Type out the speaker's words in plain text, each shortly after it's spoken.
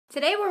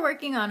Today we're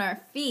working on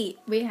our feet.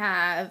 We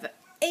have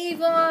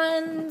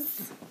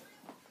Avon's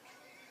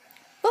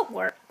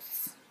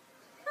Footworks.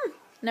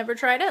 Never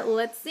tried it.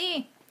 Let's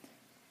see.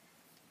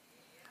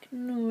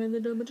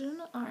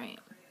 Alright.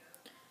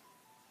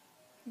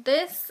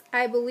 This,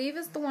 I believe,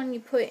 is the one you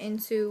put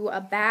into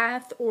a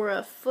bath or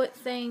a foot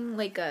thing,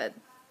 like a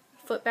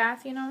foot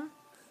bath, you know?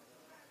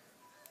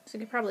 So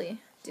you could probably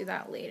do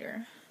that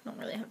later. Don't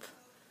really have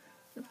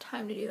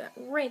time to do that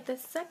right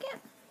this second.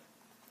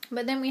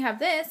 But then we have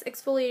this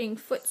exfoliating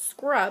foot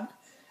scrub,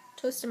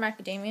 toasted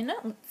macadamia nut.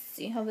 Let's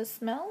see how this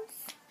smells.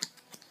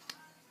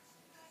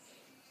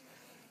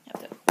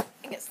 Have to,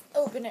 I guess,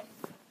 open it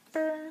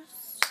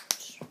first.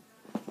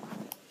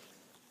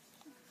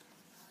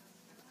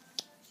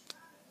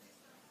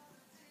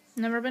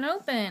 Never been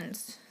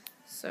opened,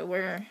 so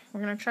we're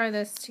gonna try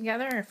this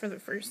together for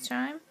the first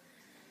time.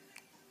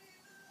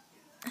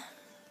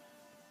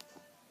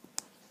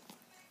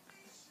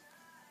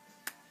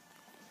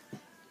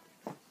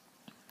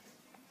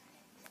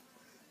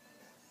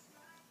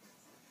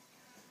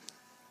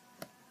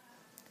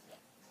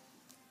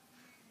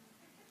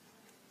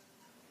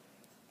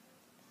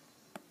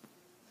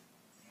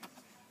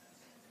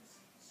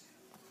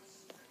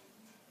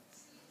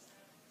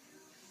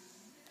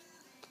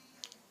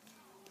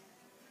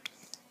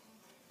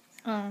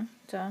 Oh,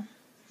 duh.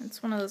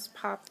 It's one of those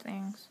pop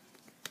things.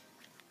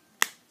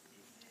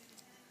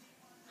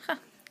 Huh,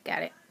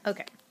 got it.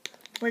 Okay,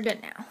 we're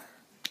good now.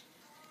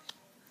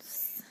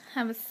 Just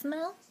have a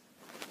smell.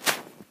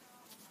 Oh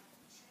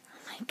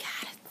my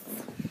god, it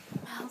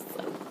smells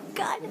so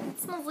good. It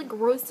smells like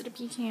roasted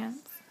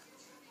pecans.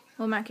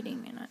 Well,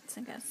 macadamia nuts,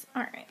 I guess.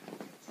 Alright.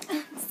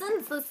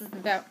 Since this is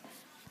about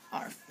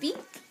our feet,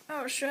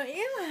 I'll show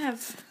you. I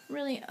have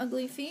really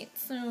ugly feet,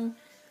 so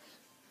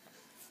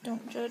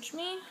don't judge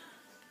me.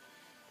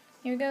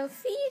 Here we go,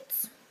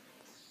 feet.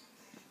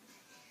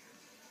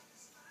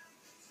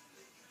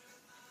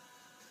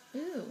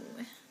 Ooh,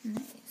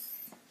 nice.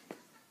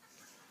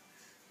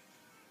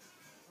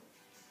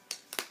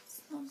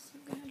 Smells so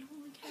good,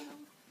 holy cow.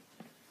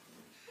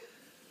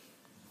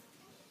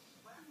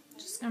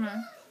 Just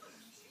gonna,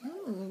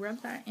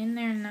 rub that in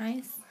there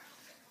nice.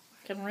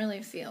 Can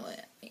really feel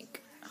it.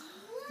 Like, oh,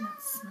 that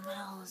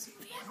smells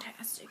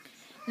fantastic.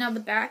 Now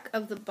the back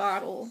of the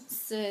bottle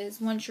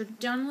says once you're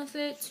done with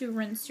it to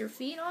rinse your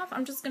feet off.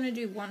 I'm just going to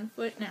do one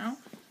foot now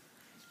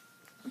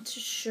to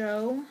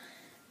show.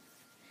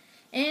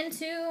 And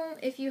two,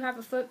 if you have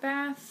a foot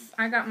bath,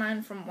 I got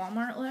mine from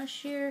Walmart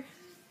last year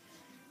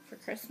for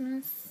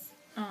Christmas.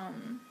 I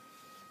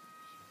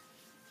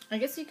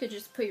guess you could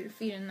just put your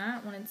feet in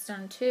that when it's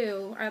done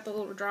too. I have the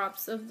little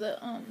drops of the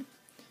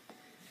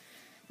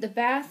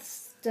bath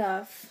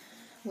stuff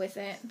with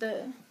it.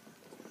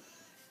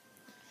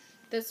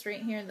 This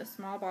right here, the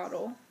small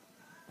bottle.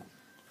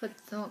 Put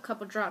a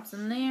couple drops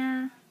in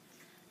there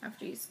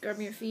after you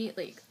scrub your feet,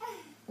 like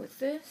with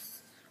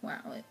this. Wow,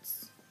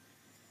 it's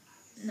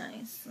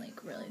nice,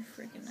 like really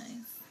freaking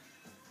nice.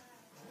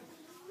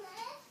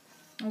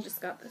 I just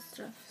got this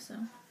stuff, so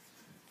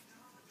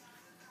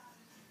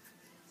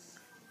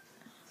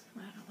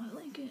I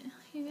like it.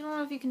 I don't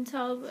know if you can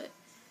tell, but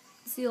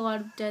I see a lot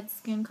of dead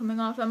skin coming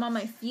off. I'm on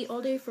my feet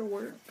all day for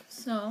work,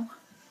 so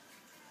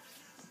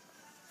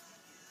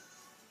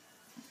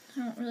I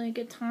don't really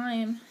get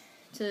time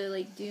to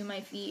like do my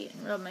feet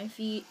and rub my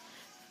feet.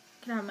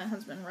 I can have my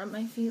husband rub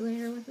my feet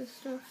later with this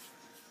stuff.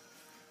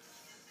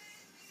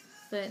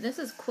 But this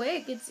is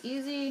quick, it's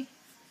easy.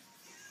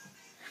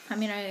 I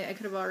mean, I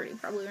could have already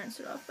probably rinsed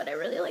it off, but I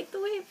really like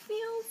the way it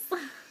feels.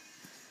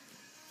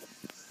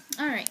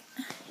 Alright,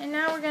 and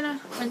now we're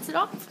gonna rinse it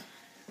off.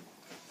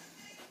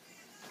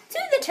 To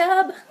the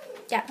tub.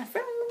 Got my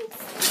friends.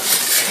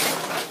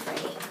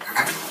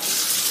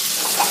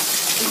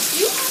 If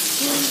you have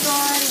jeans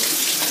on,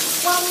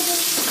 swallow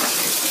them.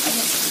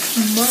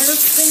 Murder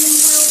spinning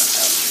well.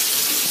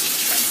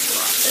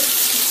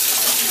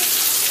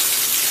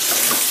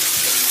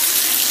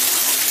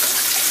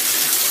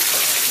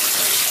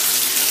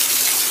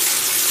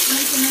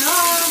 Rinsing it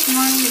off. I'm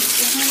going to get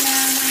the hand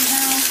down right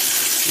now.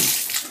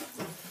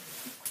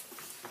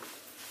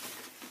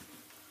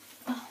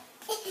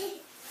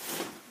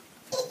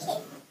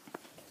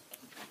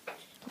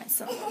 My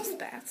son loves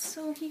baths, so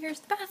he hears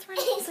the bath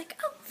running. He's like,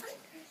 oh, fun.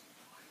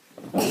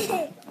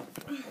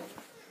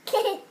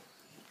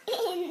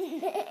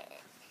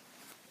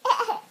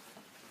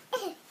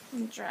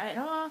 Dry it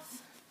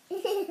off.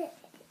 Oh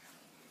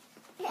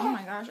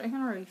my gosh, I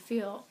can already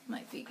feel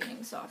my feet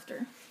getting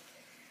softer.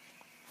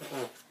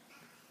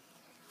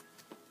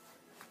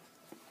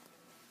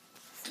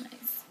 It's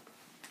nice.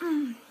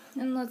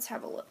 And let's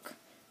have a look.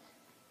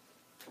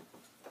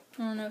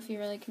 I don't know if you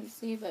really can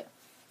see, but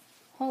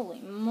holy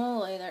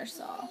moly, they're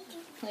soft.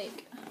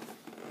 Like,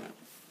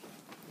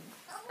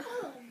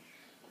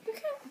 you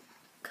can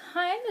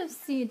kind of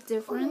see a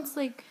difference.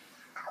 Like,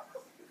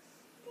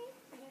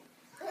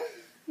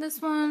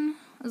 this one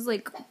is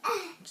like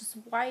just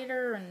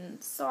whiter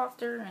and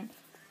softer, and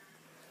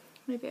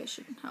maybe I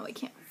should, oh, I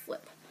can't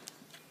flip.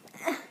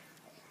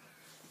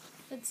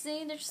 But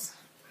see,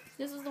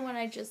 This is the one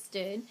I just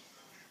did.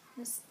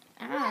 This,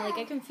 like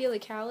I can feel the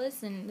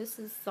callus, and this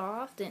is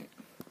soft and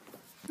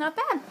not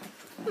bad.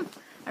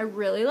 I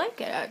really like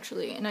it,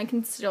 actually. And I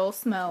can still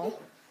smell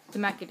the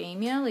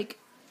macadamia, like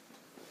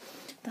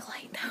the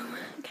light though.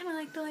 I kind of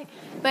like the light.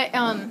 But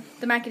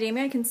the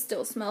macadamia, I can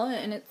still smell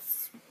it, and it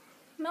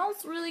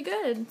smells really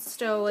good.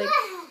 Still, like,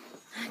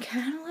 I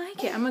kind of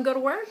like it. I'm gonna go to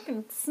work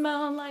and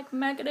smell like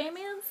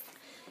macadamias.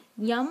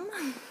 Yum.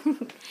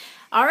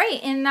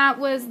 Alright, and that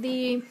was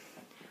the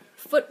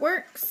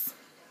Footworks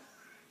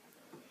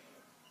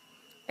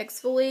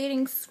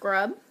exfoliating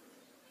scrub,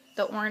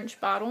 the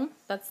orange bottle.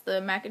 That's the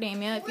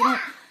macadamia. If you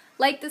don't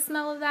like the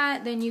smell of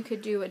that, then you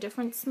could do a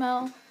different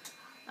smell.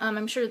 I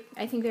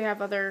think they have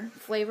other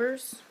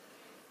flavors.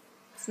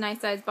 It's a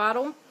nice size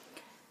bottle.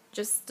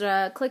 Just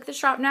click the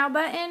shop now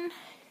button,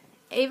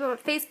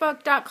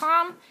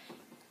 Facebook.com,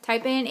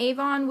 type in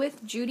Avon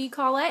with Judi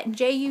Collett,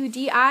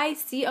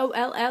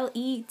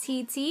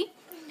 JUDICOLLETT,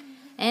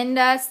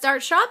 and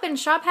start shopping.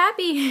 Shop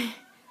happy.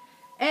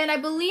 And I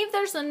believe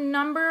there's a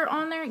number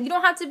on there. You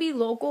don't have to be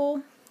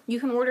local. You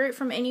can order it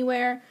from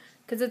anywhere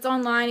because it's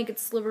online. It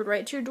gets delivered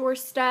right to your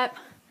doorstep.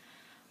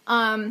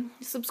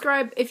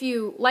 Subscribe if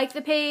you like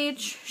the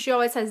page. She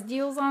always has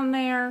deals on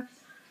there.